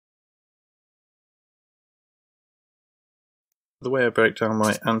The way I break down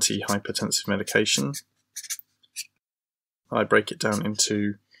my anti-hypertensive medication, I break it down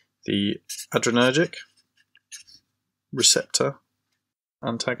into the adrenergic, receptor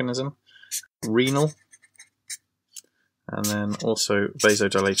antagonism, renal, and then also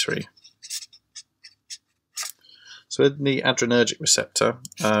vasodilatory. So in the adrenergic receptor,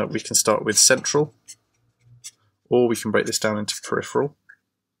 we can start with central, or we can break this down into peripheral.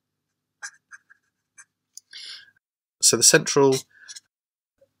 So the central,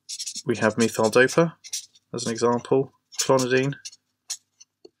 we have methyl-dopa as an example, clonidine,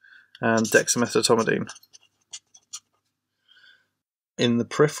 and dexamethatomidine. In the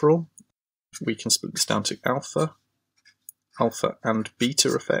peripheral, we can split this down to alpha and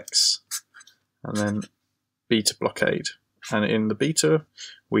beta effects, and then beta blockade. And in the beta,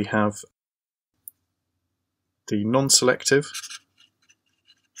 we have the non-selective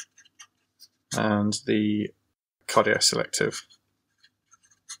and the cardioselective.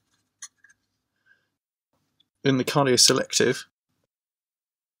 In the cardioselective,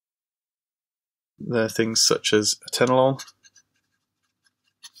 there are things such as atenolol,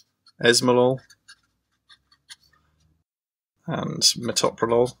 esmolol, and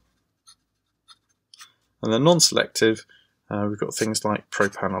metoprolol. And the non-selective, we've got things like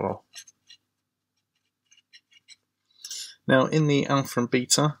propanolol. Now in the alpha and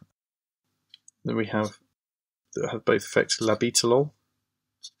beta, then we have that have both effects labetalol,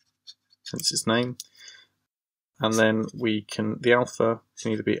 hence its name, and then the alpha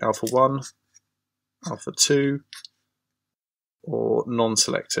can either be alpha 1, alpha 2, or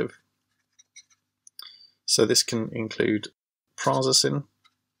non-selective. So this can include prazosin,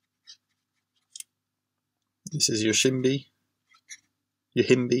 this is Yohimbe,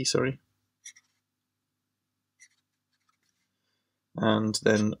 and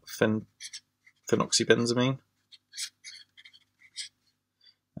then phenoxybenzamine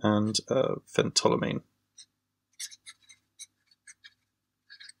and phentolamine.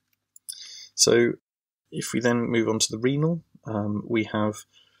 So if we then move on to the renal, we have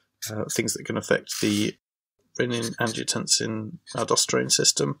things that can affect the renin-angiotensin-aldosterone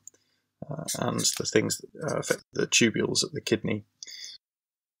system, and the things that affect the tubules at the kidney.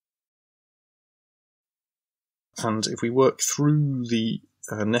 And if we work through the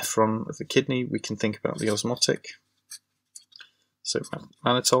nephron of the kidney, we can think about the osmotic. So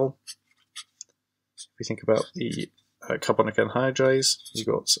mannitol. If we think about the carbonic anhydrase, you've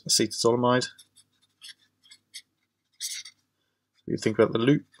got acetazolamide. If we think about the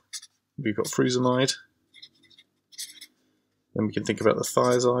loop, we've got frusemide. Then we can think about the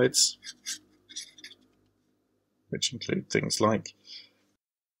thiazides, which include things like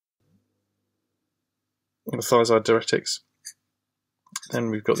the thiazide diuretics. Then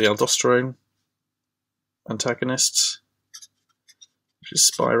we've got the aldosterone antagonists, which is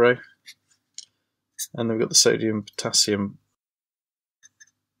Spiro. And then we've got the sodium-potassium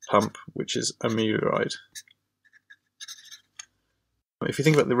pump, which is amiloride. If you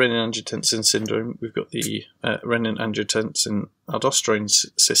think about the renin-angiotensin syndrome, we've got the renin-angiotensin-aldosterone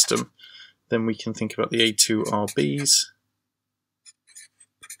system. Then we can think about the A2RBs,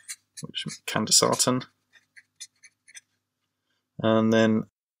 which is candesartan. And then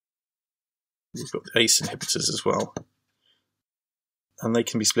we've got the ACE inhibitors as well. And they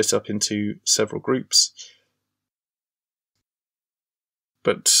can be split up into several groups.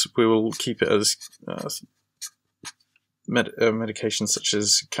 But we will keep it as medications such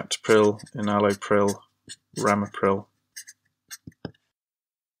as captopril, enalapril, ramipril.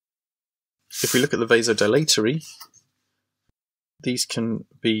 If we look at the vasodilatory, these can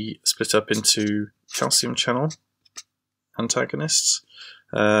be split up into calcium channel antagonists,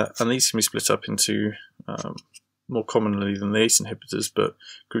 and these can be split up into more commonly than the ACE inhibitors, but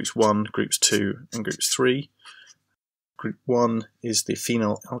groups 1, groups 2, and groups 3. Group 1 is the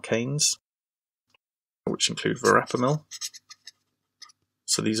phenylalkanes, which include verapamil.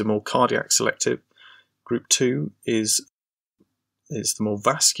 So these are more cardiac selective. Group 2 is the more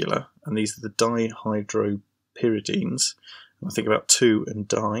vascular, and these are the dihydropyridines. I think about 2 and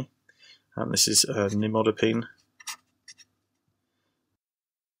di, and this is nimodipine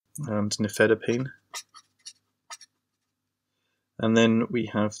and nifedipine. And then we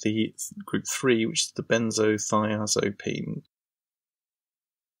have the group 3, which is the benzothiazepine,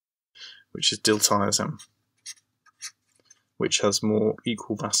 which is diltiazem, which has more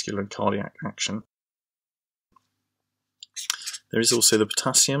equal vascular and cardiac action. There is also the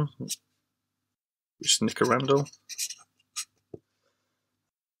potassium, which is nicorandil,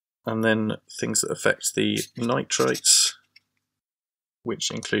 and then things that affect the nitrates, which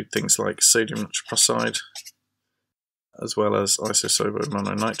include things like sodium nitroprusside as well as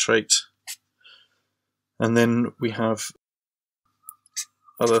isosorbonmononitrate. And then we have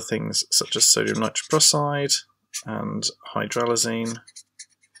other things such as sodium nitroprusside and hydralazine,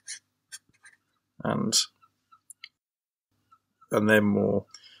 and they're more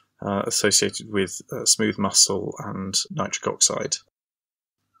associated with smooth muscle and nitric oxide.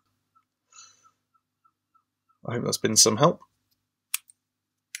 I hope that's been some help.